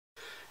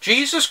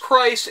Jesus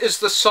Christ is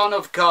the Son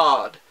of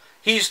God.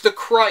 He's the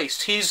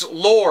Christ. He's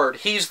Lord.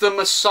 He's the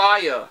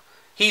Messiah.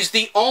 He's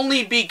the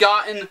only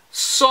begotten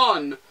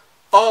Son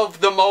of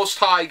the Most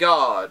High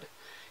God.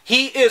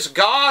 He is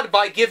God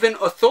by given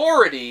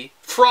authority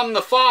from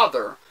the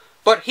Father,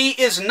 but he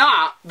is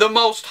not the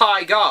Most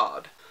High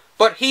God.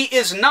 But he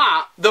is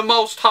not the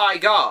Most High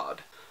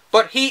God.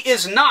 But he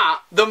is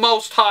not the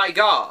Most High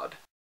God.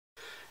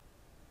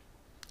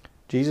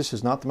 Jesus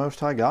is not the Most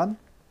High God?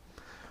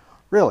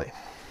 Really?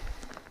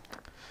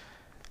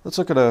 Let's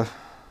look at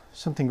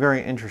something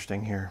very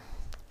interesting here.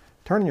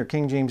 Turn in your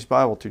King James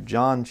Bible to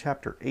John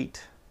chapter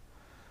 8.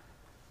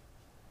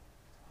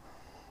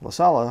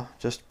 LaSala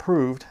just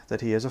proved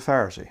that he is a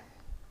Pharisee.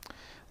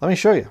 Let me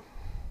show you.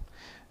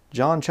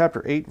 John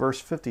chapter 8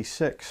 verse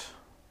 56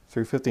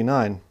 through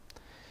 59.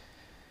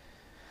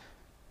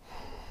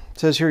 It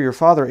says here, "Your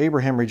father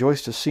Abraham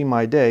rejoiced to see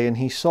my day, and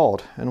he saw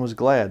it, and was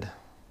glad.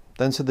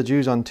 Then said the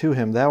Jews unto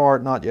him, Thou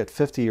art not yet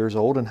 50 years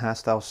old, and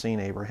hast thou seen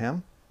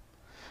Abraham?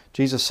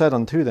 Jesus said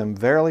unto them,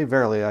 Verily,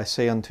 verily, I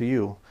say unto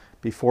you,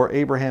 before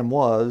Abraham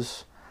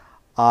was,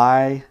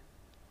 I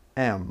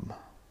am."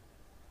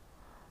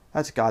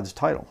 That's God's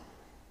title.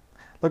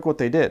 Look what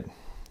they did.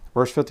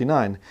 Verse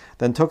 59,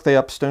 "Then took they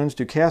up stones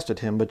to cast at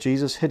him, but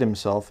Jesus hid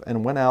himself,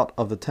 and went out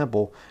of the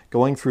temple,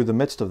 going through the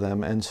midst of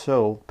them, and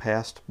so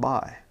passed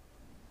by."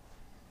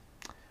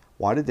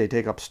 Why did they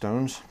take up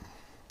stones?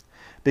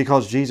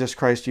 Because Jesus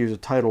Christ used a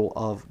title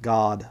of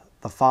God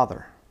the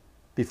Father.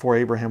 Before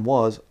Abraham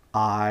was,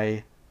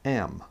 I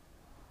am.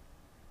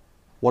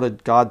 What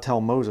did God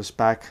tell Moses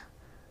back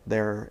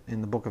there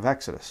in the book of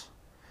Exodus?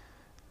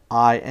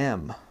 I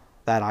am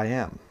that I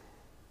am.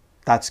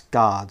 That's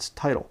God's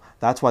title.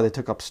 That's why they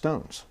took up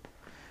stones.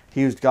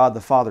 He used God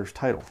the Father's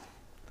title.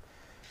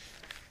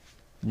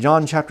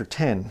 John chapter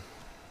 10,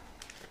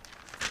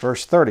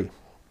 verse 30.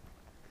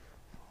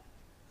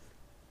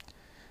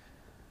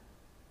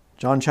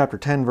 John chapter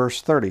 10,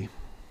 verse 30.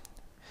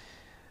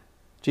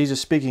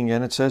 Jesus speaking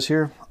again, it says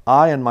here,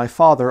 "I and my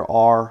Father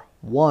are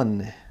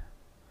one."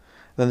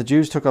 Then the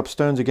Jews took up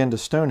stones again to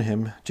stone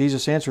him.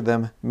 Jesus answered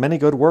them, "Many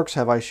good works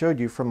have I showed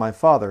you from my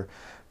Father.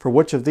 For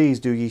which of these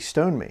do ye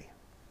stone me?"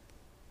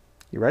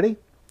 You ready?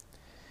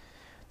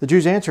 The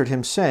Jews answered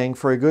him, saying,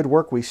 "For a good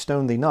work we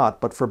stone thee not,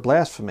 but for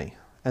blasphemy,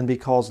 and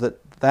because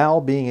that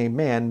thou, being a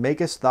man,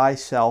 makest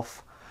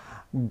thyself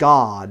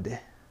God."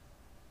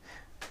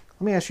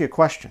 Let me ask you a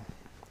question.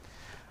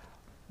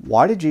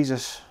 Why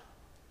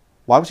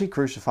was he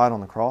crucified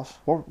on the cross?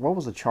 What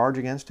was the charge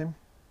against him?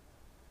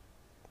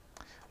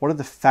 What did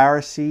the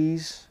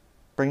Pharisees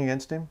bring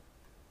against him?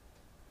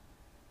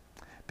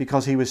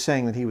 Because he was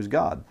saying that he was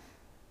God.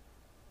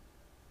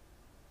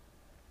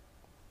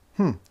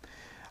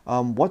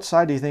 What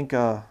side do you think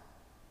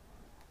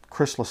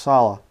Chris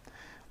LaSala,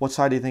 what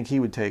side do you think he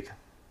would take?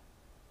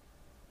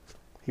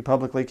 He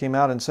publicly came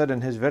out and said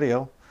in his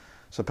video,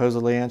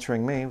 supposedly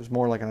answering me, it was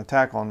more like an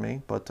attack on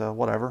me, but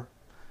whatever.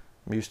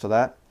 I'm used to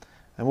that.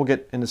 And we'll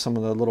get into some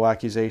of the little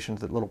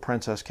accusations that little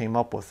princess came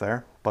up with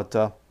there. But,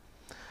 you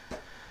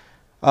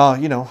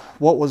know,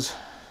 what was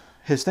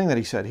his thing that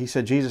he said? He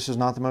said Jesus is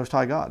not the Most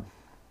High God.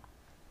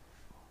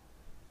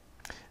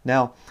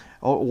 Now,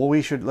 well,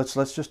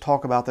 let's just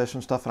talk about this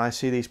and stuff. And I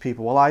see these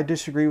people, well, I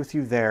disagree with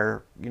you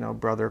there, you know,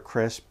 brother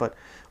Chris, but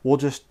we'll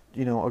just,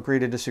 you know, agree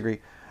to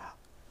disagree.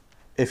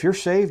 If you're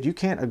saved, you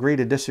can't agree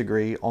to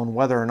disagree on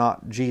whether or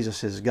not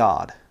Jesus is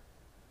God.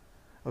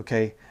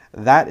 Okay?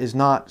 That is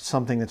not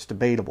something that's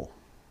debatable.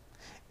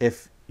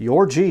 If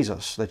your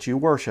Jesus that you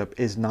worship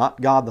is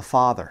not God the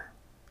Father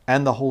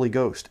and the Holy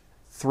Ghost,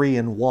 3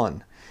 in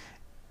 1,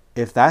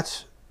 if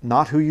that's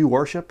not who you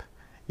worship,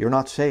 you're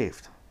not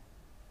saved.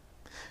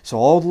 So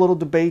all the little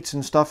debates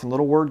and stuff and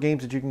little word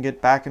games that you can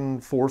get back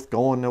and forth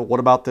going, what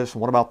about this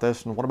and what about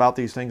this and what about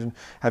these things, and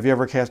have you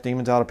ever cast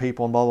demons out of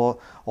people and blah, blah,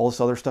 blah, all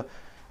this other stuff.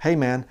 Hey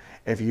man,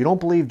 if you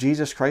don't believe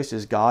Jesus Christ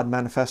is God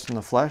manifest in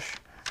the flesh,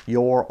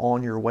 you're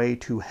on your way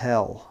to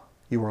hell.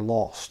 You are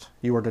lost.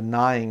 You are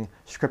denying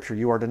Scripture.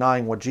 You are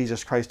denying what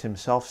Jesus Christ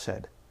himself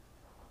said.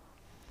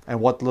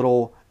 And what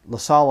little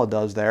LaSala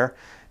does there,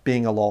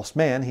 being a lost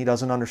man, he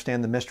doesn't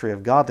understand the mystery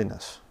of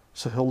godliness.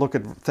 So he'll look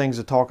at things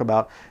that talk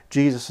about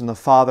Jesus and the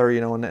Father,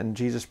 you know, and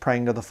Jesus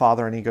praying to the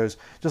Father, and he goes,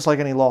 just like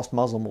any lost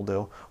Muslim will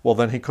do, well,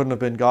 then he couldn't have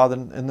been God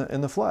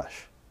in the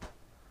flesh.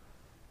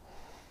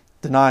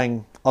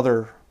 Denying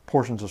other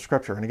portions of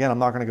Scripture. And again, I'm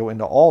not going to go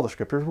into all the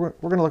Scriptures. We're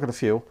going to look at a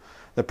few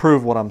that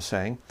prove what I'm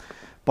saying.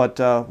 But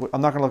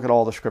I'm not going to look at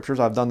all the Scriptures.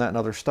 I've done that in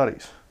other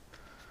studies.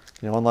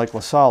 You know, unlike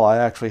LaSala, I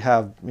actually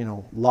have, you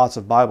know, lots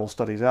of Bible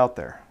studies out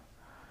there.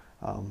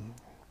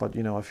 But,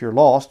 you know, if you're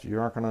lost, you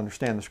aren't going to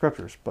understand the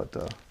Scriptures, but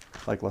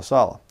like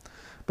LaSala.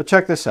 But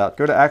check this out.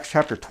 Go to Acts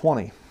chapter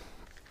 20.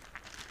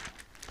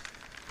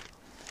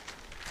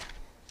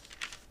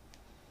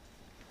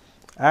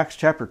 Acts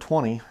chapter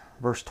 20,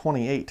 verse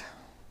 28.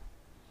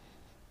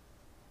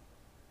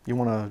 You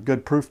want a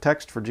good proof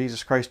text for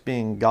Jesus Christ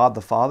being God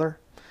the Father?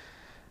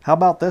 How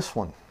about this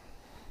one?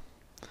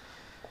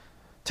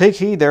 "Take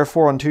heed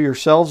therefore unto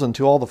yourselves and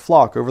to all the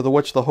flock, over the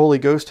which the Holy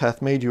Ghost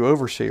hath made you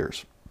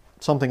overseers,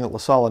 something that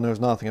LaSala knows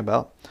nothing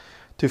about,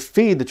 to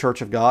feed the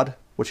church of God,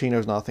 which he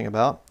knows nothing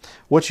about,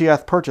 which he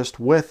hath purchased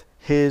with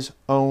his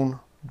own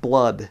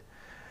blood.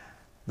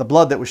 The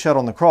blood that was shed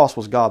on the cross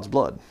was God's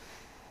blood.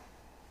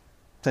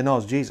 Say, no,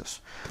 it's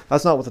Jesus.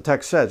 That's not what the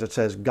text says. It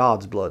says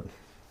God's blood.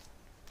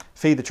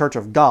 Feed the church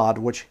of God,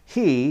 which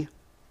he,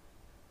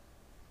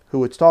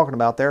 who it's talking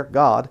about there,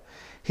 God,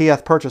 he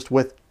hath purchased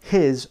with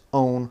his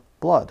own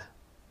blood.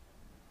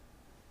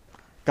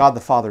 God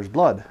the Father's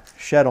blood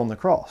shed on the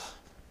cross.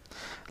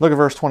 Look at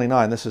verse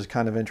 29. This is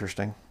kind of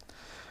interesting.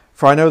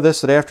 For I know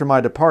this, that after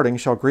my departing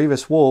shall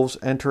grievous wolves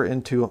enter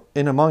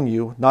in among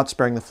you, not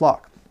sparing the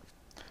flock.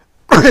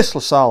 Chris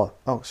LaSala.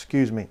 Oh,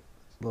 excuse me.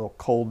 A little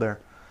cold there.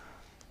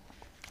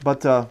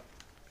 But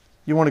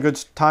you want a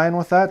good tie-in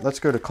with that? Let's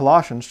go to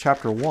Colossians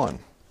chapter 1.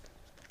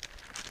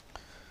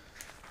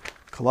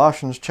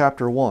 Colossians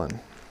chapter 1.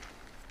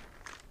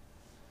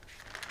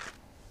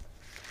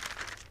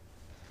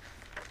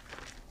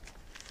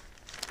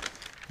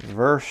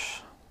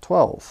 Verse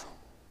 12.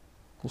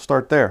 We'll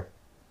start there.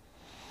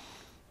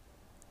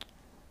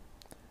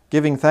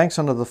 Giving thanks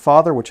unto the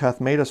Father, which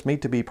hath made us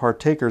meet to be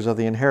partakers of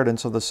the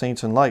inheritance of the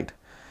saints in light,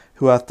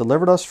 who hath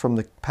delivered us from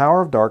the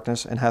power of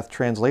darkness, and hath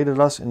translated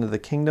us into the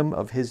kingdom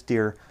of his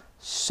dear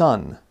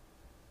Son,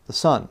 the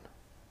Son,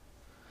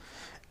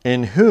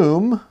 in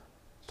whom,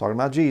 talking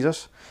about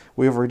Jesus,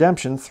 we have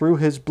redemption through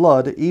his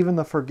blood, even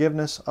the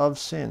forgiveness of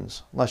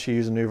sins. Unless you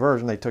use a new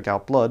version, they took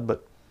out blood,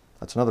 but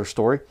that's another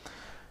story.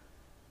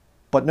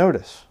 But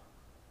notice,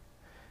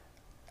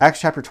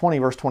 Acts chapter 20,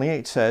 verse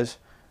 28 says,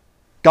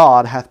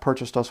 God hath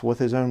purchased us with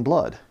his own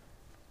blood.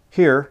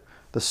 Here,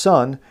 the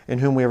Son, in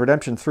whom we have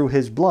redemption through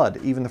his blood,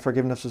 even the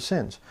forgiveness of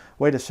sins.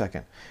 Wait a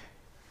second.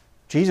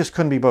 Jesus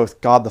couldn't be both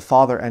God the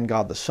Father and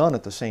God the Son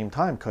at the same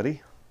time, could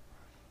he?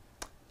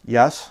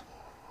 Yes.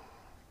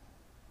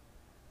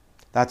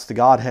 That's the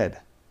Godhead.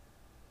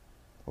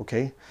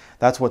 Okay?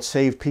 That's what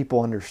saved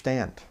people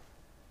understand.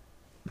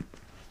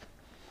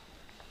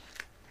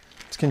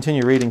 Let's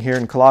continue reading here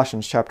in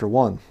Colossians chapter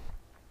 1.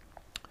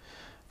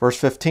 Verse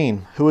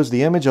 15, who is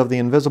the image of the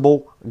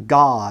invisible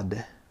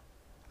God.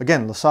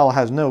 Again, LaSala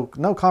has no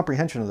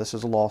comprehension of this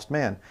as a lost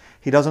man.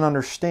 He doesn't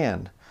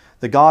understand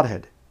the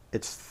Godhead.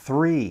 It's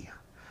three.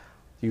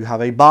 You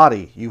have a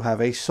body, you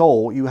have a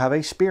soul, you have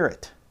a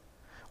spirit.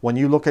 When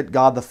you look at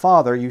God the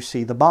Father, you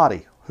see the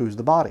body. Who's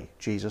the body?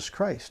 Jesus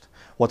Christ.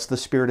 What's the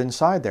spirit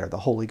inside there? The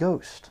Holy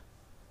Ghost.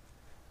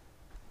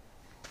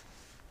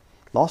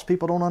 Lost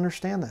people don't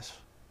understand this.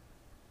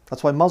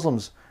 That's why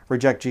Muslims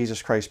reject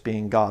Jesus Christ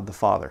being God the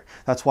Father.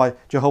 That's why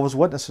Jehovah's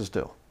Witnesses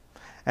do.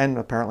 And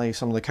apparently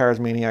some of the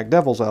charismaniac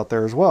devils out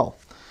there as well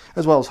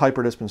as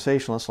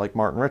hyper-dispensationalists like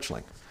Martin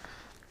Richling.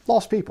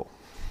 Lost people.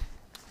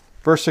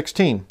 Verse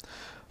 16,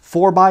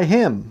 for by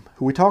him,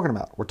 who are we talking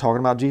about? We're talking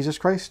about Jesus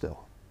Christ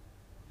still.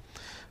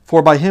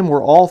 For by him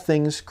were all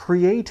things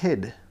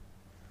created,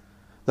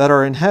 that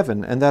are in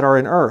heaven and that are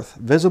in earth,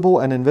 visible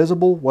and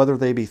invisible, whether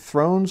they be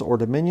thrones or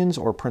dominions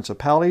or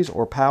principalities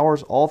or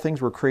powers, all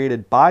things were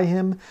created by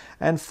him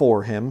and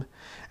for him,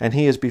 and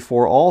he is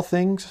before all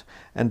things,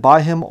 and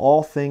by him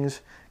all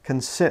things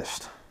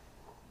consist.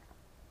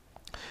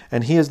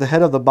 And he is the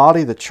head of the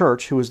body, the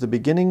church, who is the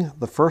beginning,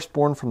 the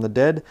firstborn from the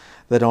dead,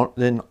 that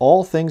in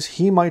all things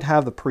he might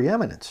have the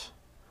preeminence.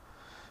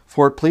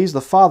 For it pleased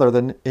the Father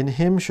that in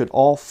him should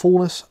all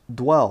fullness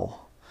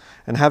dwell,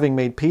 and having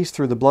made peace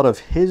through the blood of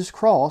his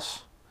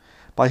cross,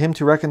 by him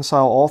to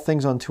reconcile all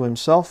things unto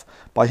himself,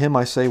 by him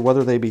I say,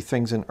 whether they be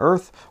things in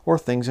earth or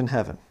things in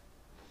heaven.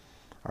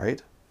 All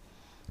right?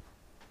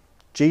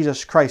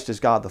 Jesus Christ is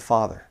God the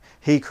Father.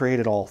 He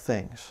created all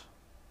things.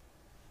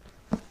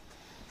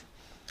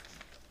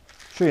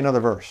 Show you another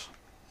verse.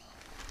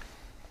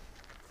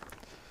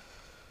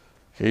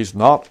 He's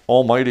not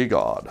Almighty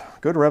God.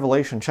 Go to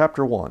Revelation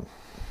chapter 1.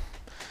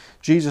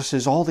 Jesus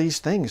is all these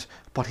things,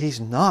 but he's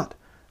not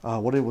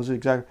what it was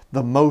exactly,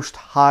 the Most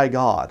High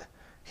God.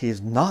 He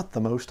is not the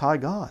Most High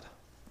God.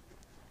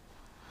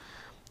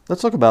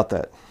 Let's look about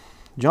that.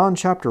 John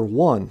chapter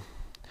 1.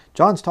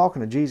 John's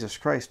talking to Jesus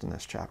Christ in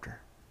this chapter.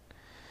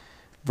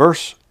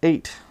 Verse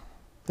 8.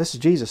 This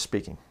is Jesus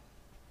speaking.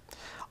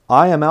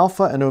 I am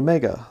Alpha and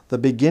Omega, the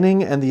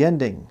beginning and the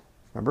ending.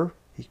 Remember,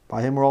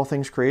 by him were all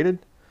things created.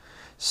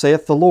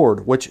 Saith the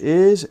Lord, which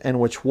is, and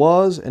which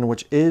was, and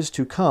which is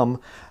to come,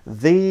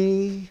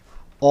 the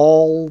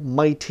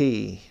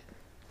Almighty.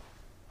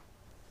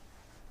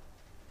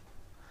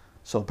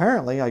 So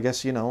apparently, I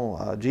guess,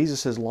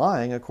 Jesus is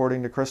lying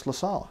according to Chris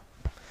LaSala.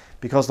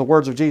 Because the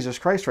words of Jesus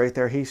Christ right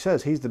there, he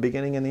says he's the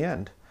beginning and the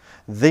end.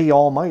 The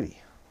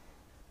Almighty.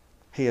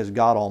 He is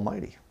God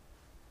Almighty.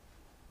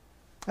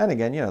 And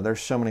again,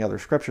 there's so many other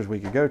scriptures we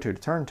could go to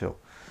turn to.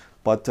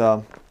 But,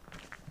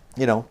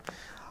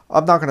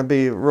 I'm not going to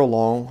be real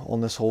long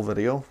on this whole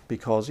video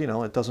because,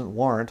 it doesn't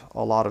warrant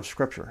a lot of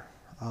scripture.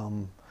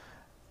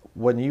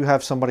 When you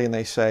have somebody and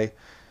they say,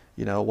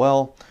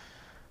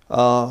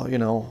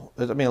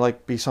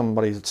 like be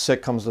somebody that's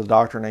sick comes to the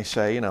doctor and they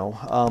say, I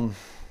don't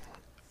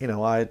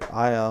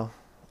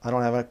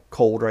have a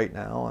cold right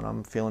now and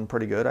I'm feeling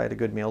pretty good. I had a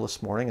good meal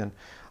this morning and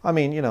I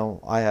mean, you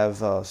know, I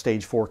have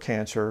stage 4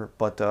 cancer,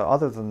 but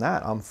other than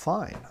that, I'm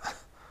fine.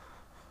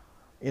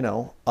 You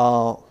know,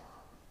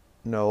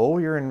 no,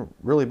 you're in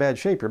really bad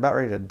shape. You're about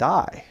ready to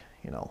die,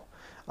 you know.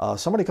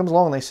 Somebody comes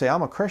along and they say,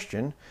 I'm a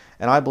Christian,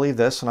 and I believe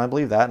this, and I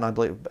believe that, and I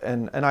believe,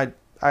 and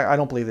I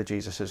don't believe that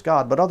Jesus is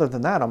God, but other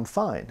than that, I'm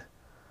fine.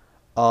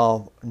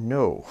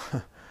 No,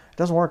 it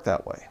doesn't work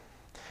that way.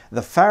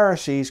 The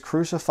Pharisees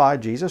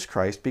crucified Jesus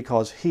Christ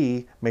because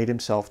he made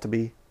himself to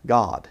be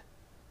God.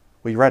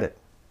 We read it,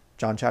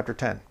 John chapter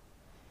 10.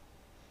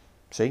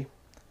 See?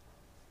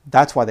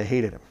 That's why they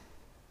hated him.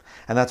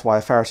 And that's why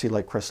a Pharisee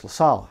like Chris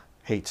LaSala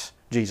hates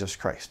Jesus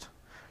Christ.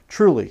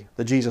 Truly,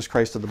 the Jesus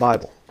Christ of the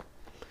Bible.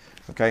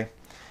 Okay?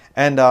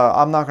 And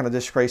I'm not going to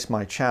disgrace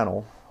my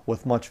channel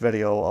with much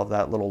video of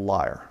that little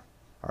liar.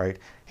 All right?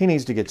 He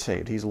needs to get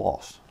saved. He's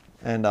lost.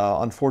 And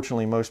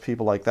unfortunately, most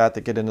people like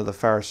that get into the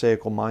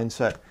Pharisaical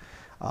mindset.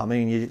 I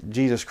mean,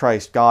 Jesus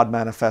Christ, God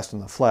manifest in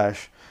the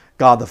flesh,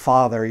 God the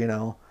Father, you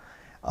know,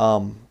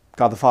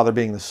 God the Father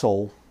being the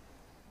soul.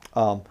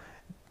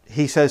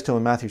 He says to him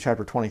in Matthew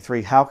chapter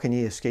 23, how can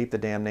ye escape the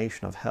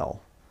damnation of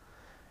hell?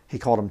 He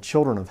called them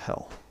children of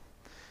hell.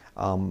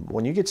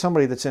 When you get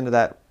somebody that's into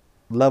that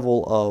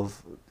level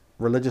of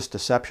religious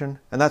deception,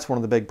 and that's one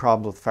of the big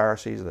problems with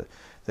Pharisees,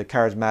 the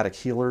charismatic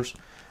healers,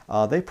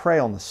 they prey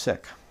on the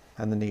sick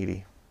and the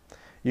needy.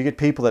 You get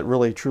people that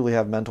really truly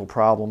have mental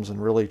problems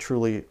and really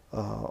truly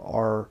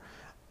are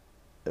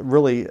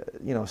really,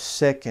 you know,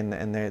 sick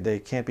and they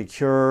can't be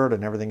cured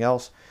and everything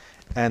else,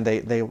 and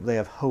they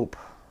have hope.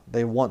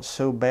 They want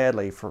so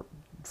badly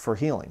for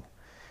healing.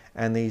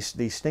 And these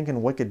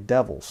stinking wicked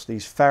devils,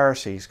 these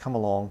Pharisees, come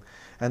along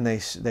and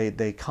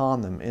they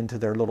con them into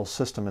their little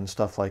system and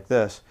stuff like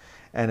this.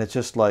 And it's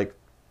just like,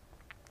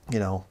 you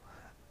know,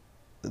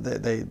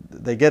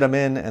 they get them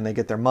in and they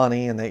get their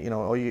money and they, you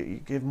know, oh,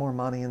 you give more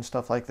money and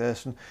stuff like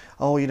this, and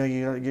oh, you know,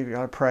 you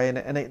got to pray,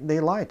 and they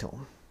lie to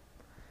them.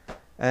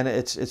 And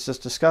it's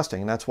just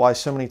disgusting. And that's why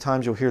so many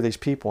times you'll hear these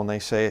people and they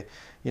say,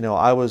 you know,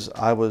 I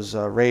was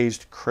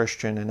raised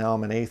Christian and now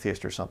I'm an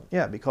atheist or something.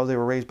 Yeah, because they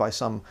were raised by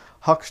some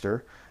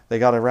huckster. They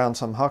got around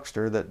some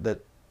huckster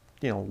that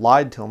you know,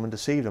 lied to them and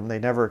deceived them. They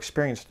never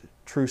experienced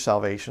true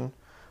salvation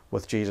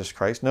with Jesus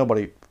Christ.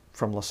 Nobody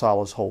from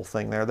LaSala's whole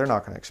thing there, they're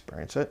not going to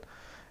experience it.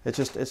 It's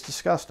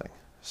disgusting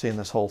seeing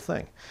this whole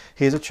thing.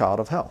 He is a child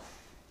of hell.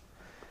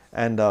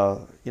 And,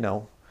 you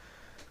know,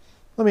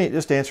 let me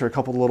just answer a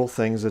couple of little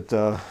things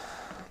that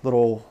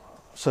little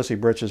Sissy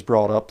Britches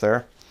brought up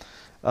there.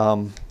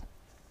 I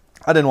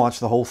didn't watch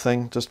the whole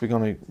thing, just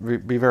going to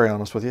be very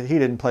honest with you. He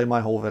didn't play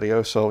my whole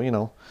video, so, you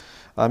know.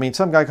 I mean,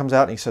 some guy comes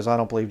out and he says, I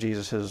don't believe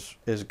Jesus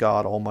is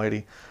God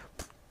Almighty.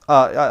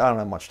 I don't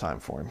have much time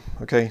for him,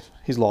 okay?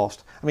 He's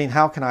lost. I mean,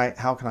 how can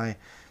I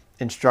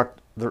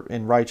instruct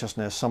in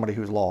righteousness somebody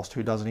who's lost,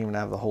 who doesn't even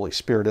have the Holy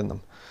Spirit in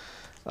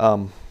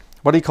them?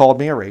 But he called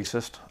me a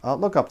racist.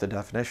 Look up the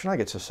definition. I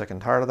get so sick and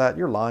tired of that.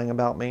 You're lying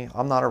about me.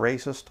 I'm not a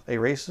racist. A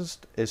racist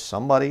is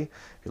somebody,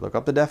 if you look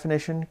up the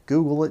definition,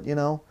 Google it, you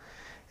know,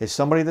 is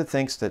somebody that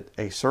thinks that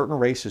a certain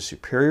race is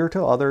superior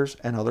to others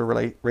and other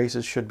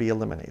races should be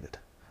eliminated.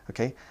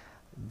 Okay?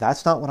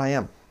 That's not what I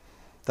am.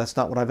 That's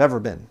not what I've ever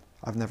been.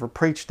 I've never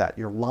preached that.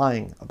 You're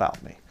lying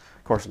about me.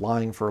 Of course,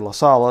 lying for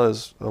LaSala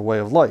is a way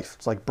of life.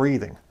 It's like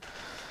breathing.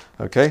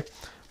 Okay?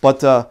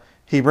 But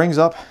he brings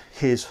up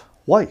his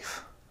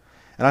wife.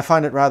 And I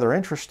find it rather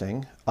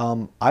interesting.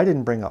 I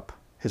didn't bring up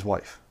his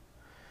wife.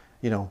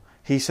 You know,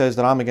 he says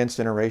that I'm against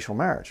interracial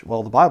marriage.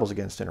 Well, the Bible's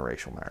against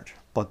interracial marriage.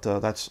 But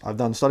I've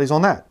done studies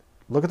on that.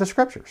 Look at the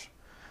scriptures.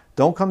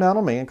 Don't come down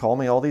on me and call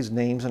me all these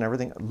names and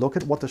everything. Look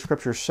at what the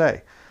scriptures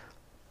say.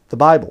 The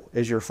Bible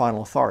is your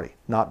final authority,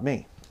 not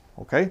me.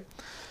 Okay?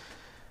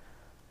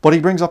 But he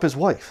brings up his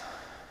wife.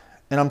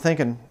 And I'm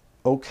thinking,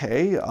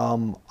 okay,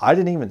 I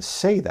didn't even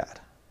say that.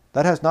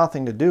 That has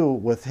nothing to do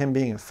with him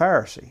being a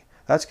Pharisee.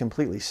 That's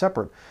completely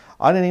separate.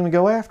 I didn't even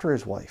go after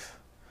his wife.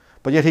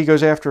 But yet he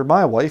goes after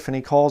my wife and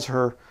he calls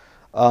her,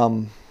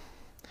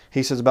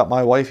 he says about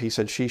my wife, he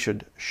said she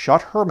should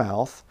shut her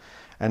mouth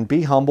and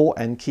be humble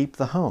and keep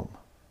the home.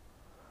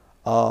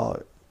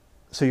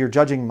 So you're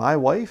judging my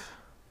wife?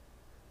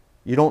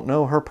 You don't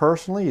know her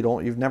personally?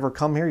 You've never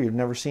come here? You've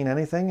never seen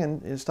anything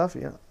and stuff?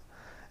 Yeah.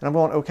 And I'm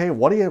going, okay,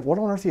 what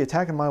on earth are you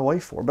attacking my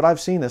wife for? But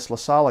I've seen this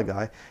LaSala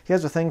guy. He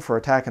has a thing for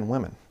attacking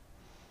women.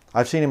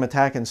 I've seen him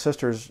attacking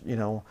sisters, you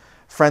know,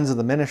 friends of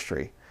the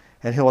ministry,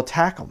 and he'll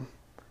attack them.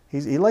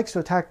 He likes to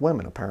attack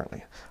women,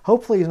 apparently.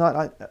 Hopefully he's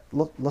not...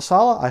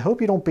 LaSala, I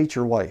hope you don't beat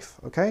your wife,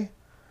 okay?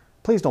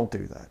 Please don't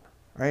do that,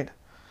 right?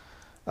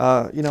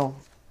 You know,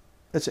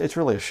 it's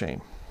really a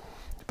shame.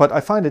 But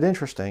I find it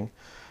interesting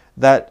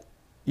that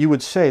you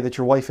would say that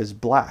your wife is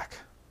black.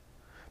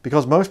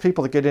 Because most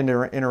people that get into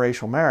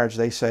interracial marriage,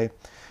 they say,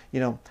 you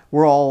know,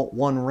 we're all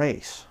one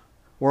race.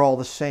 We're all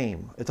the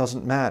same. It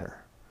doesn't matter.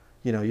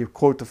 You know, you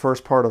quote the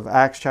first part of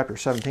Acts chapter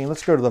 17.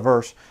 Let's go to the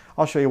verse.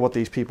 I'll show you what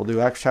these people do.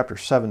 Acts chapter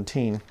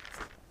 17.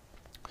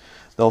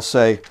 They'll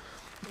say,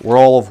 we're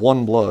all of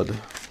one blood.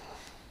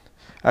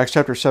 Acts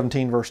chapter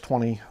 17, verse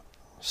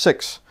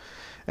 26.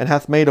 and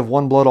hath made of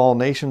one blood all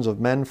nations of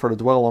men for to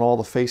dwell on all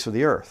the face of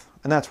the earth.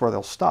 And that's where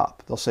they'll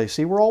stop. They'll say,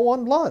 see, we're all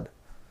one blood.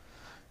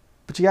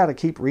 But you got to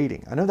keep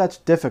reading. I know that's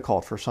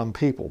difficult for some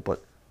people,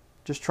 but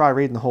just try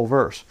reading the whole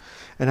verse.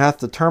 And hath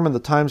determined the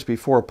times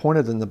before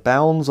appointed in the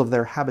bounds of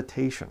their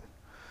habitation.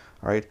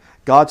 All right?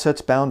 God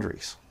sets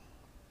boundaries.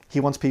 He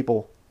wants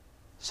people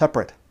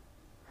separate,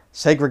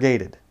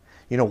 segregated.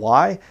 You know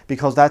why?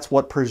 Because that's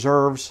what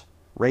preserves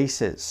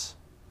races.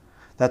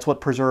 That's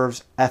what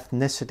preserves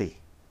ethnicity.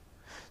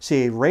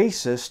 See, a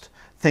racist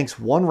thinks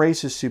one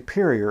race is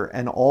superior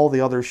and all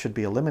the others should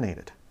be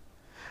eliminated.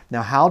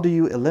 Now, how do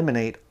you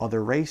eliminate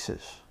other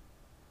races?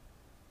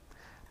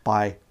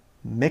 By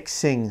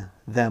mixing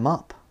them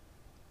up.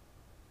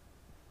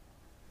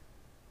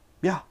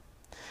 Yeah.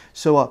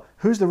 So,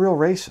 who's the real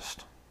racist?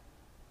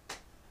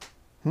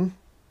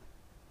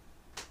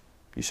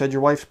 You said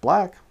your wife's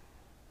black.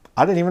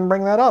 I didn't even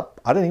bring that up.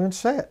 I didn't even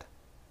say it.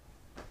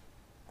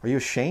 Are you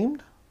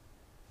ashamed?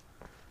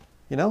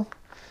 You know,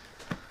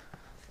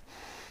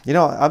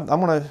 I'm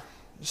going to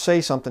say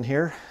something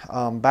here.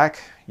 Back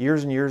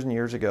years and years and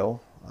years ago,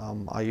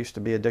 I used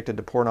to be addicted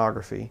to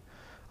pornography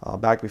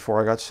back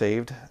before I got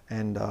saved,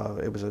 and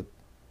it was a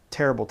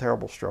terrible,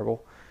 terrible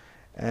struggle.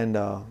 And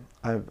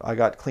I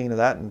got clean of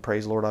that, and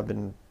praise the Lord, I've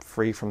been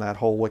free from that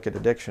whole wicked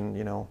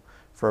addiction,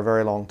 for a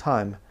very long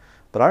time.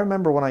 But I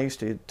remember when I used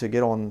to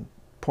get on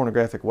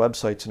pornographic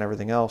websites and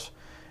everything else,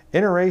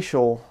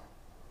 interracial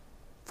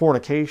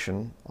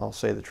fornication, I'll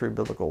say the true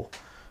biblical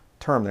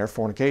term there,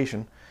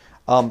 fornication,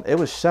 it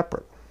was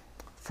separate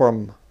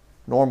from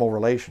normal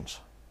relations.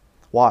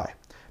 Why?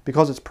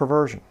 Because it's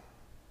perversion.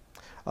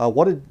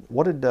 What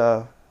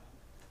did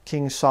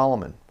King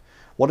Solomon,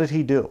 what did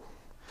he do?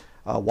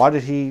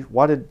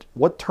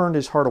 What turned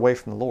his heart away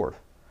from the Lord?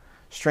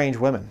 Strange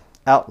women,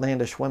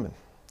 outlandish women.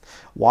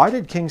 Why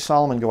did King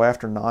Solomon go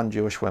after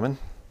non-Jewish women?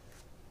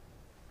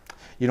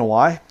 You know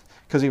why?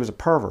 Because he was a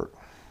pervert.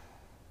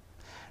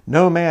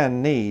 No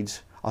man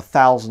needs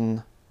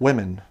 1,000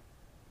 women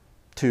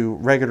to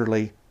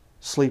regularly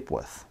sleep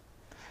with.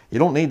 You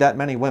don't need that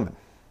many women.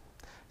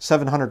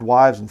 700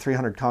 wives and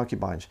 300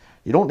 concubines.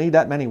 You don't need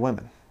that many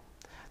women.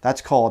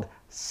 That's called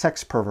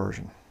sex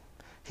perversion.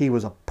 He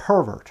was a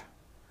pervert.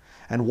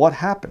 And what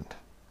happened?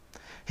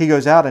 He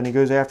goes out and he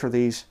goes after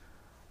these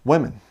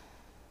women.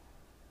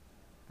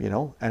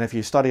 And if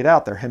you study it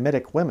out, they're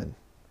Hamitic women.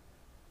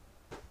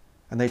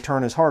 And they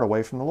turn his heart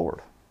away from the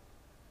Lord.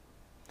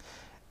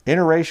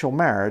 Interracial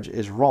marriage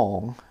is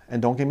wrong.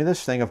 And don't give me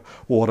this thing of,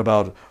 well, what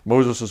about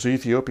Moses'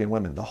 Ethiopian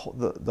women? The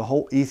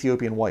whole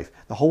Ethiopian wife.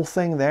 The whole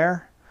thing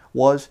there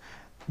was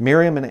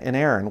Miriam and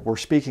Aaron were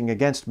speaking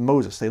against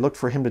Moses. They looked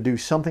for him to do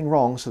something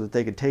wrong so that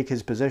they could take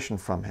his position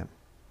from him.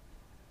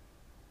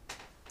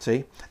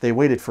 See? They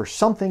waited for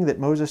something that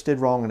Moses did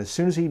wrong, and as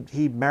soon as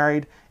he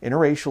married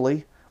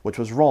interracially, which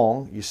was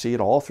wrong, you see it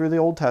all through the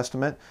Old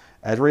Testament,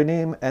 Ezra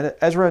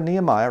and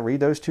Nehemiah,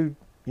 read those two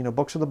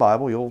books of the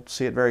Bible, you'll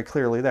see it very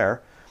clearly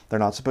there. They're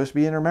not supposed to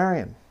be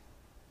intermarrying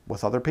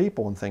with other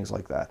people and things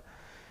like that.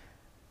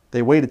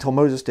 They waited till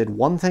Moses did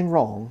one thing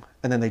wrong,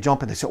 and then they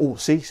jump and they say, oh,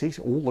 see,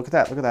 oh, look at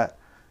that,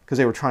 because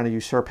they were trying to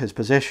usurp his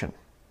position.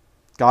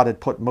 God had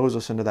put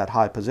Moses into that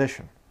high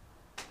position.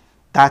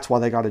 That's why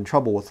they got in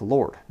trouble with the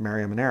Lord,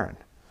 Miriam and Aaron.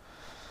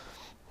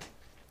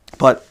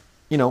 But,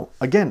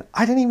 again,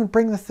 I didn't even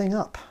bring the thing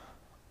up.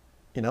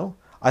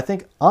 I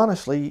think,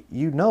 honestly,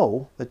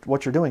 that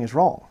what you're doing is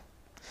wrong.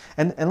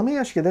 And let me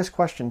ask you this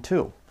question,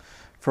 too.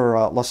 For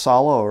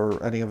LaSala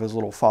or any of his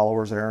little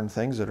followers there and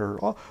things that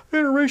are, oh,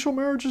 interracial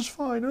marriage is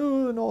fine,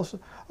 and all this.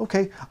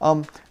 Okay,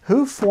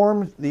 who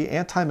formed the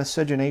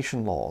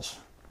anti-miscegenation laws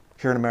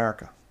here in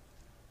America?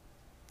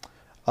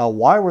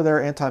 Why were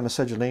there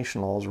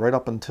anti-miscegenation laws right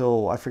up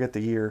until, I forget the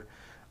year,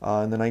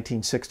 in the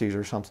 1960s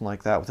or something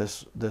like that,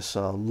 with this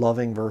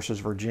Loving versus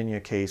Virginia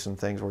case and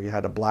things where you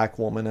had a black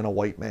woman and a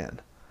white man.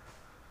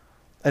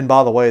 And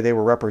by the way, they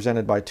were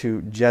represented by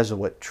two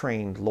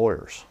Jesuit-trained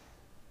lawyers.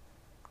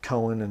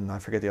 Cohen and I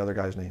forget the other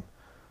guy's name.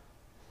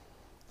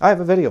 I have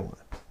a video on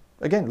it.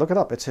 Again, look it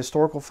up. It's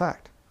historical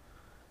fact.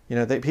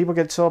 People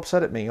get so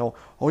upset at me. Oh,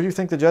 you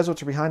think the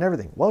Jesuits are behind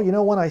everything? Well,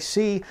 when I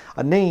see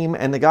a name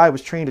and the guy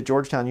was trained at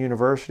Georgetown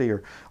University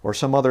or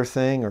some other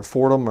thing or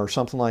Fordham or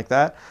something like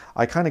that,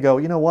 I kind of go,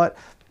 you know what?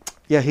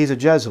 Yeah, he's a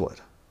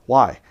Jesuit.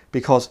 Why?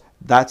 Because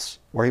that's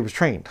where he was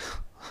trained.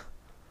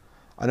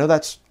 I know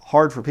that's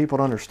hard for people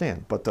to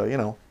understand, but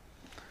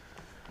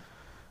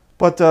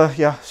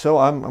yeah, so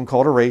I'm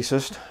called a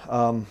racist.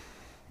 I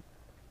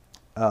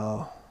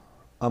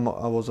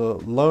was a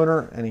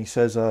loner, and he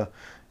says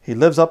he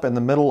lives up in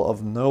the middle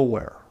of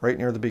nowhere, right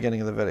near the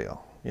beginning of the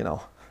video,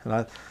 And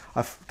I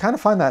kind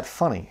of find that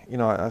funny.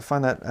 I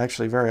find that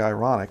actually very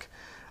ironic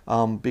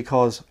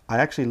because I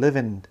actually live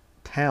in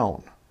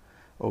town,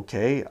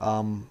 okay?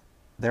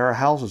 There are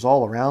houses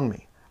all around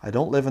me. I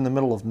don't live in the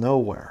middle of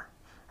nowhere,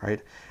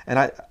 right?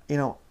 And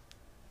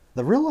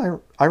the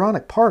real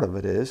ironic part of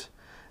it is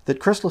that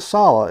Chris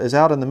LaSala is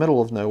out in the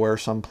middle of nowhere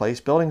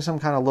someplace building some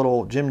kind of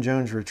little Jim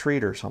Jones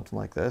retreat or something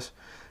like this.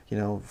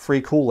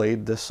 Free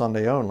Kool-Aid this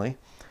Sunday only.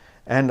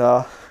 And,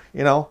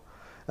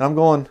 And I'm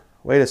going,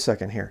 wait a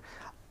second here.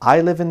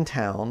 I live in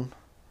town.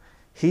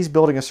 He's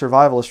building a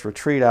survivalist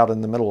retreat out in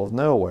the middle of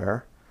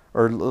nowhere,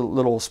 or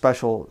little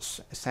special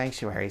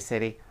sanctuary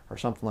city or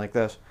something like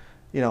this.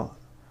 You know,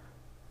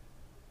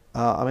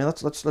 I mean,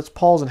 let's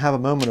pause and have a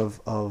moment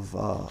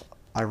of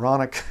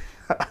ironic.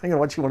 I don't know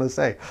what you want to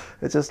say.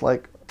 It's just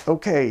like,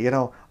 okay, you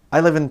know,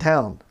 I live in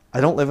town. I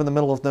don't live in the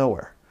middle of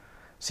nowhere.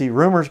 See,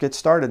 rumors get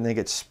started and they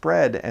get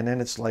spread, and then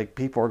it's like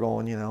people are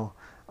going, you know,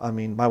 I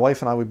mean, my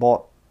wife and I, we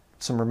bought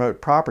some remote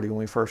property when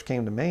we first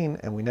came to Maine,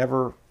 and we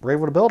never were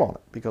able to build on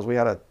it because we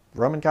had a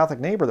Roman Catholic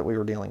neighbor that we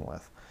were dealing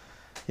with,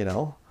 you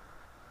know.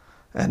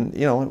 And,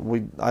 you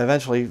know, I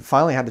eventually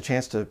finally had the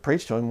chance to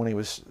preach to him when he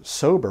was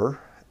sober,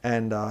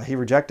 and he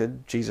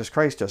rejected Jesus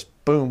Christ, just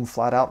boom,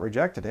 flat out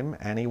rejected him,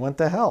 and he went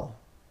to hell,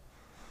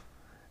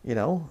 you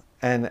know.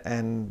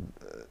 And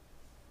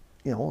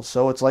you know,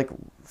 so it's like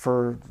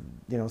for,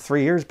 you know,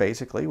 3 years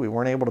basically, we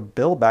weren't able to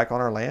build back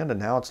on our land, and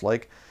now it's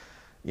like,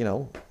 you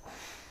know,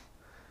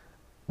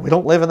 we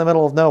don't live in the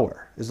middle of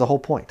nowhere is the whole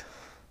point,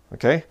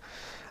 okay?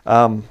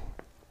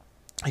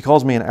 He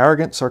calls me an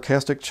arrogant,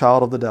 sarcastic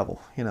child of the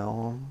devil, you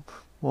know.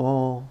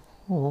 Oh,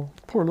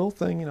 poor little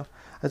thing, you know.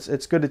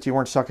 It's good that you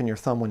weren't sucking your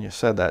thumb when you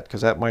said that,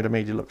 because that might have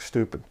made you look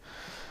stupid.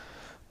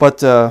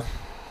 But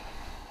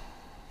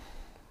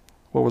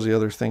what was the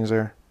other things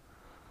there?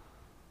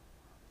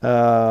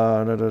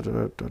 Oh,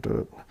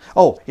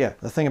 yeah,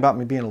 the thing about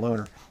me being a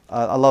loner.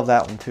 I love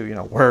that one too, you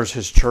know, where's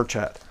his church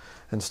at?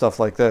 And stuff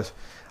like this.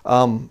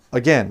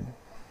 Again,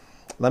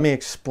 let me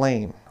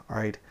explain, all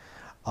right?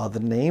 The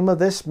name of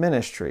this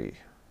ministry,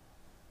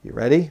 you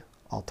ready?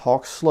 I'll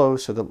talk slow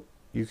so that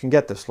you can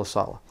get this,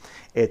 LaSala.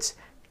 It's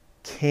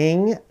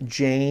King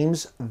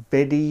James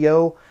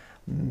Video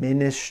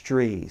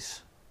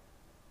Ministries.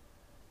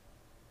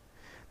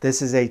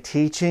 This is a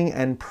teaching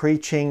and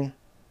preaching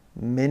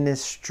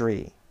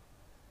ministry.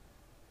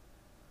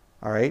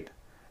 All right?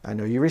 I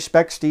know you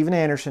respect Steven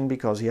Anderson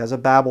because he has a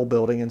Babel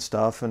building and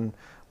stuff and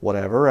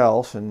whatever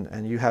else,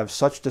 and you have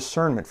such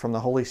discernment from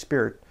the Holy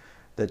Spirit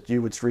that you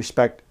would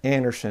respect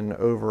Anderson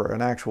over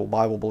an actual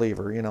Bible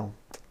believer, you know.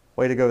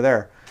 Way to go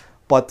there.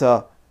 But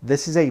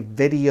this is a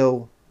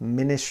video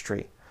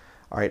ministry.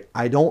 All right?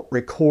 I don't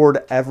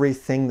record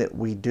everything that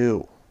we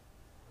do.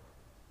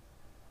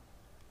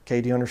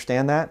 Okay, do you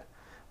understand that?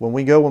 When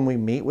we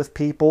meet with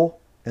people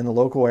in the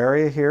local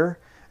area here,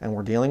 and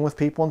we're dealing with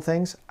people and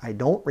things, I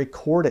don't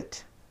record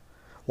it.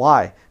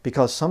 Why?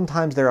 Because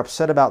sometimes they're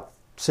upset about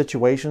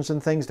situations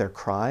and things, they're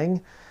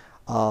crying.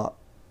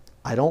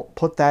 I don't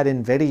put that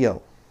in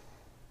video.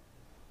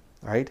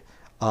 All right?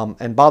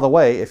 And by the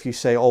way, if you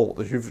say, oh,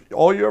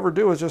 all you ever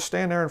do is just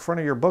stand there in front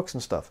of your books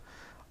and stuff.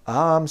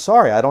 I'm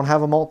sorry, I don't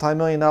have a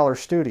multi-million-dollar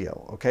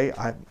studio, okay?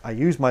 I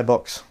use my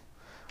books.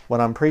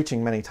 When I'm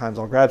preaching many times,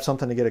 I'll grab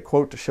something to get a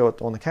quote to show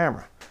it on the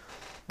camera.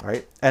 All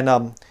right? And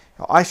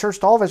I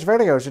searched all of his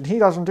videos, and he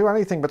doesn't do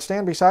anything but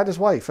stand beside his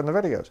wife in the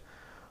videos.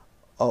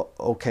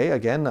 Okay,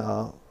 again,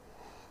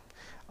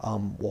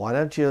 why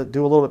don't you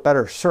do a little bit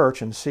better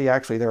search and see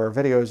actually there are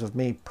videos of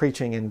me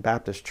preaching in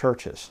Baptist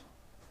churches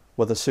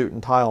with a suit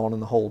and tie on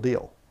and the whole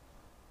deal.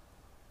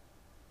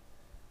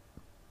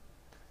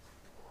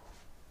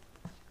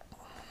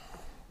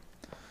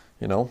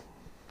 You know?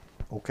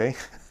 Okay.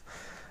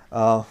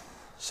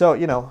 So,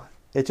 you know,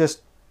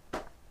 it's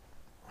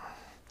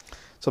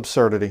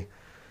absurdity.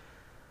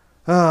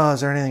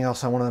 Is there anything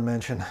else I wanted to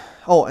mention?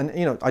 Oh, and,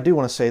 you know, I do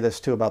want to say this,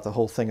 too, about the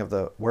whole thing of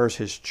the where's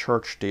his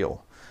church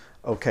deal.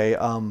 Okay,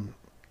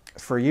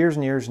 for years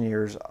and years and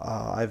years,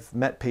 I've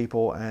met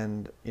people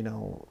and, you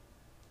know,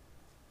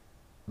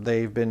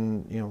 they've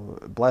been, you know,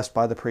 blessed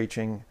by the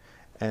preaching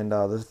and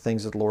the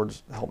things that the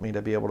Lord's helped me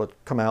to be able to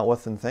come out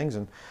with and things.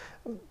 And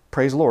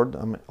praise the Lord.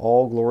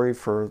 All glory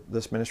for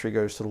this ministry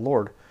goes to the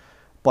Lord.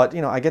 But,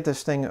 you know, I get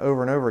this thing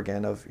over and over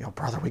again of, you know,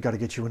 brother, we got to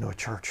get you into a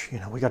church. You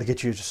know, we got to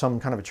get you to some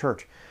kind of a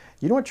church.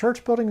 You know what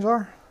church buildings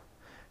are?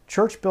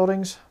 Church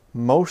buildings,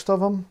 most of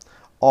them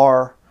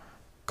are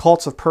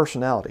cults of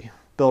personality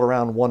built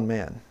around one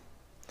man.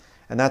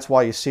 And that's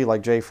why you see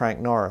like J. Frank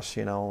Norris,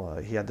 you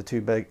know, he had the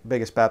two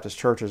biggest Baptist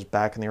churches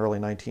back in the early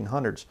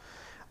 1900s.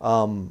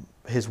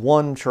 His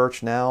one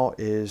church now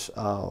is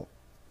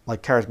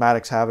like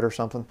Charismatics have it or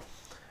something,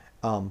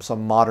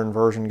 some modern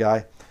version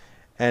guy.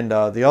 And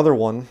the other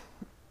one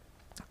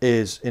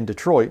is in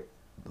Detroit.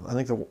 I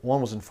think the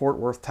one was in Fort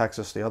Worth,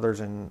 Texas. The other's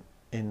in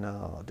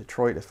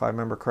Detroit, if I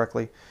remember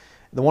correctly.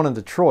 The one in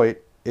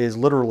Detroit is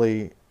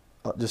literally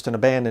just an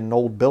abandoned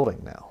old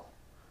building now.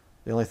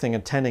 The only thing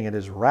attending it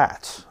is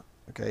rats.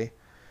 Okay,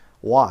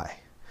 why?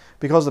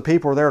 Because the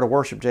people are there to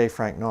worship J.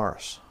 Frank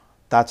Norris.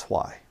 That's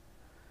why.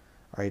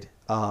 Right?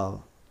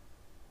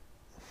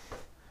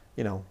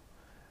 You know,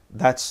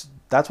 that's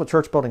what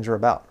church buildings are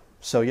about.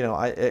 So, you know,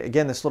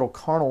 again, this little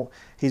carnal,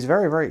 Chris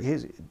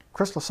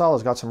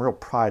LaSala's got some real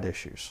pride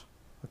issues,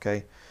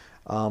 okay?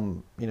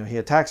 You know, he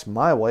attacks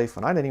my wife,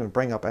 and I didn't even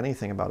bring up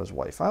anything about his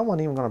wife. I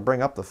wasn't even going to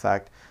bring up the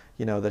fact,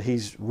 you know, that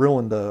he's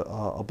ruined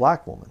a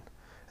black woman.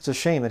 It's a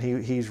shame that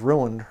he's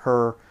ruined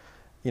her,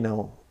 you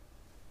know,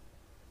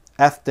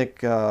 ethnic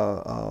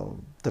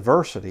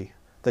diversity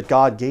that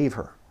God gave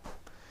her.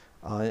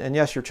 And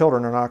yes, your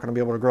children are not going to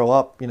be able to grow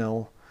up,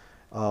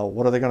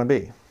 what are they going to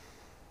be?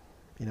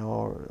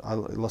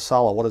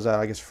 LaSala, what is that?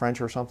 I guess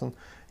French or something.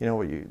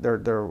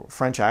 They're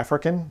French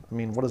African. I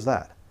mean, what is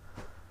that?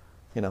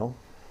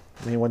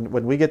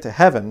 When we get to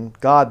heaven,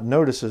 God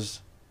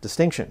notices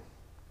distinction.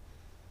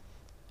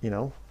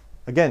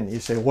 Again, you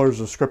say, where's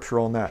the scripture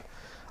on that?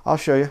 I'll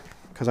show you,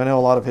 because I know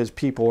a lot of his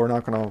people are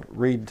not going to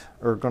read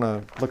or going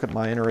to look at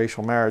my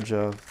interracial marriage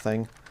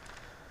thing.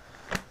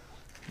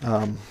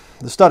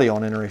 The study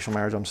on interracial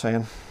marriage, I'm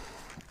saying.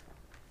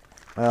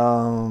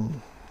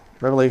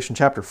 Revelation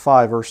chapter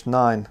 5, verse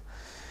 9.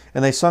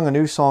 And they sung a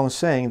new song,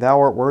 saying, Thou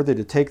art worthy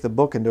to take the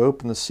book and to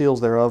open the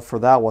seals thereof, for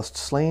thou wast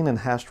slain and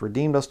hast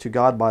redeemed us to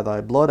God by thy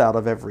blood out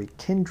of every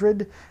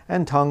kindred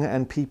and tongue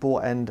and people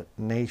and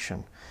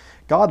nation.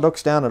 God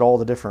looks down at all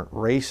the different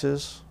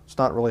races. It's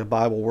not really a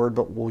Bible word,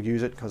 but we'll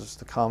use it because it's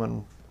the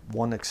common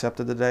one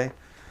accepted today.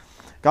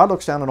 God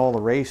looks down at all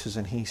the races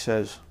and he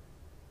says,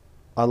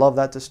 I love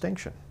that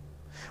distinction.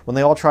 When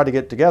they all tried to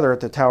get together at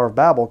the Tower of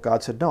Babel,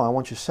 God said, no, I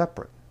want you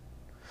separate.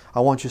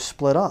 I want you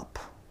split up.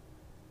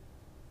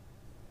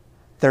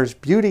 There's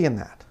beauty in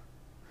that.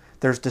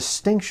 There's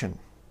distinction,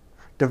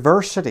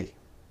 diversity.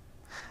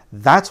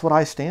 That's what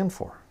I stand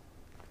for.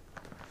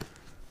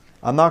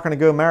 I'm not going to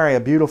go marry a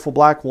beautiful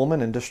black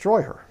woman and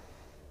destroy her.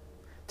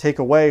 Take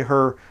away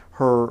her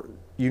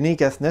unique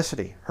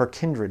ethnicity, her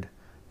kindred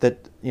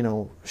that,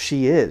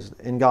 she is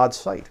in God's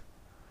sight.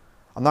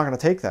 I'm not going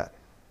to take that.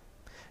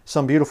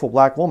 Some beautiful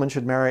black woman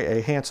should marry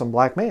a handsome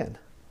black man.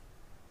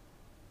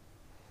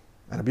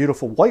 And a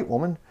beautiful white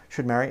woman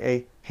should marry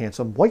a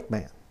handsome white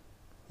man.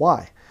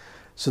 Why?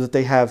 So that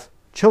they have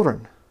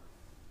children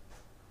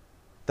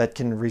that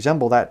can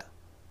resemble that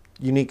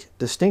unique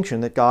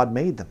distinction that God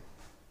made them.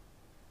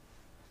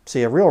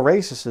 See, a real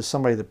racist is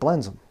somebody that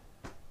blends them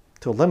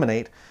to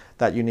eliminate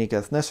that unique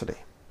ethnicity.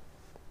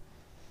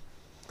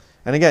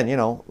 And again,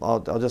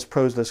 I'll just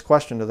pose this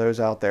question to those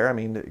out there. I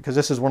mean, because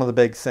this is one of the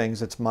big things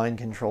that's mind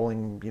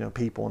controlling,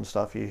 people and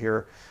stuff. You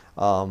hear,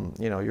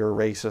 you're a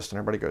racist and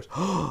everybody goes,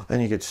 oh,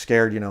 and you get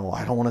scared, I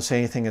don't want to say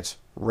anything that's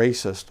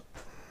racist.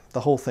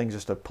 The whole thing's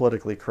just a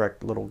politically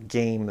correct little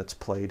game that's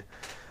played.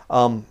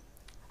 How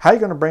are you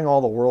going to bring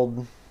all the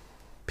world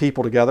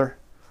people together?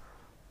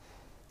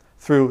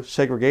 Through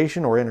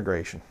segregation or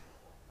integration?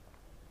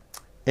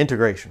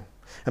 Integration.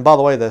 And by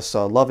the way, this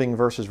Loving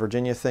versus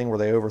Virginia thing where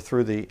they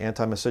overthrew the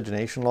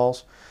anti-miscegenation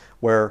laws,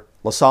 where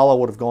LaSala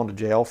would have gone to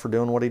jail for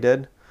doing what he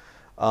did.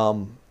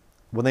 When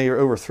they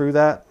overthrew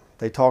that,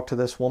 they talked to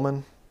this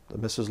woman,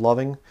 Mrs.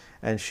 Loving,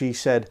 and she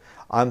said,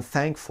 I'm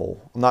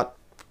thankful.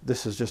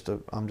 This is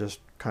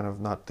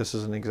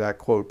an exact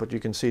quote, but you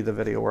can see the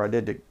video where I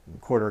did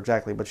quote her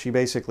exactly. But she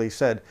basically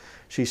said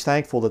she's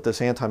thankful that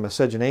this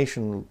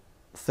anti-miscegenation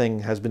thing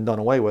has been done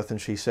away with,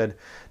 and she said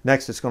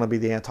next it's going to be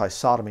the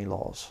anti-sodomy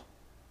laws.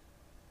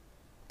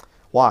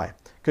 Why?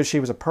 Because she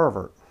was a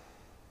pervert.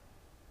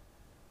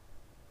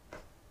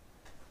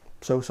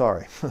 So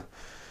sorry.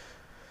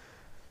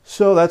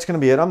 So that's going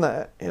to be it. I'm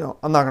not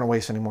going to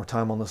waste any more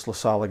time on this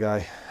LaSala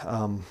guy.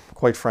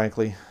 Quite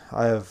frankly,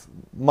 I have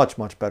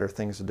much better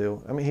things to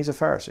do. I mean, he's a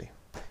Pharisee.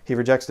 He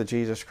rejects that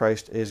Jesus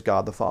Christ is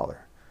God the Father.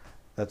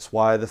 That's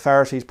why the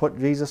Pharisees put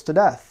Jesus to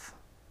death.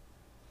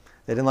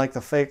 They didn't like the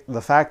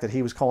fact that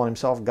he was calling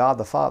himself God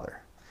the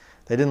Father.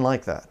 They didn't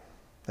like that.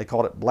 They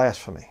called it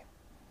blasphemy.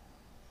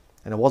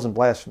 And it wasn't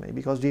blasphemy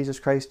because Jesus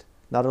Christ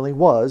not only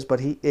was,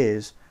 but he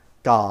is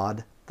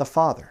God the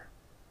Father.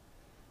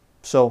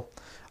 So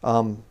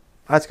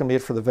that's going to be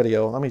it for the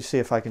video. Let me see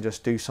if I can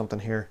just do something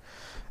here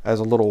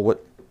as a little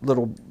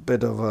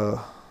bit of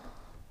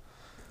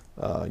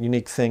a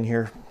unique thing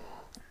here.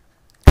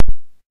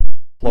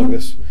 Plug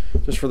this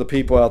just for the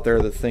people out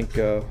there that think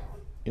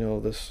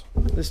this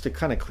to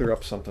kind of clear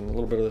up something, a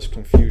little bit of this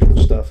confusion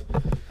stuff.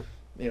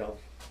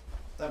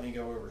 Let me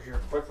go over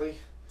here quickly.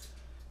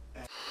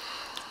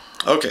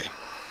 Okay,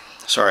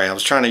 sorry, I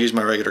was trying to use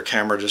my regular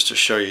camera just to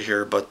show you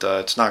here, but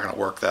it's not going to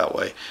work that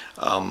way.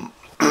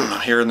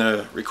 Here in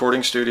the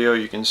recording studio,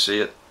 you can see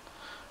it,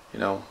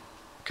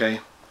 okay.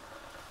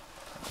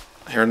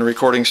 Here in the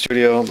recording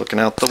studio, looking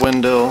out the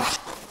window.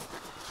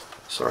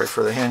 Sorry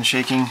for the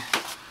handshaking.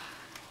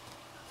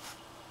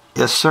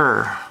 Yes,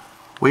 sir.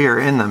 We are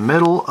in the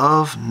middle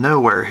of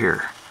nowhere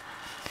here.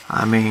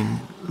 I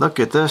mean, look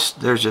at this.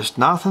 There's just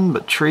nothing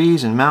but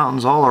trees and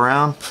mountains all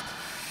around.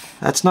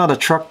 That's not a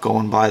truck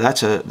going by.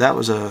 That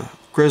was a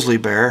grizzly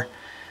bear.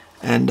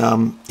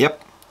 And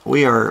yep,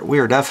 we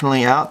are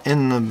definitely out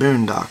in the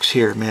boondocks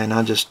here, man.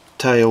 I just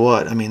tell you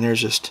what. I mean,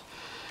 there's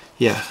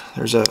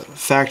a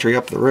factory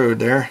up the road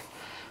there,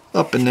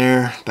 up in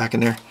there, back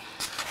in there.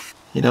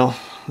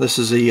 This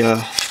is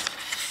the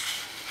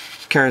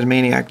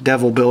charismaniac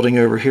devil building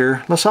over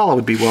here. LaSala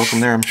would be welcome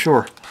there, I'm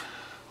sure.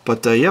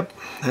 But yep,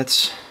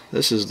 this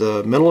is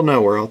the middle of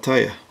nowhere, I'll tell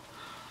you.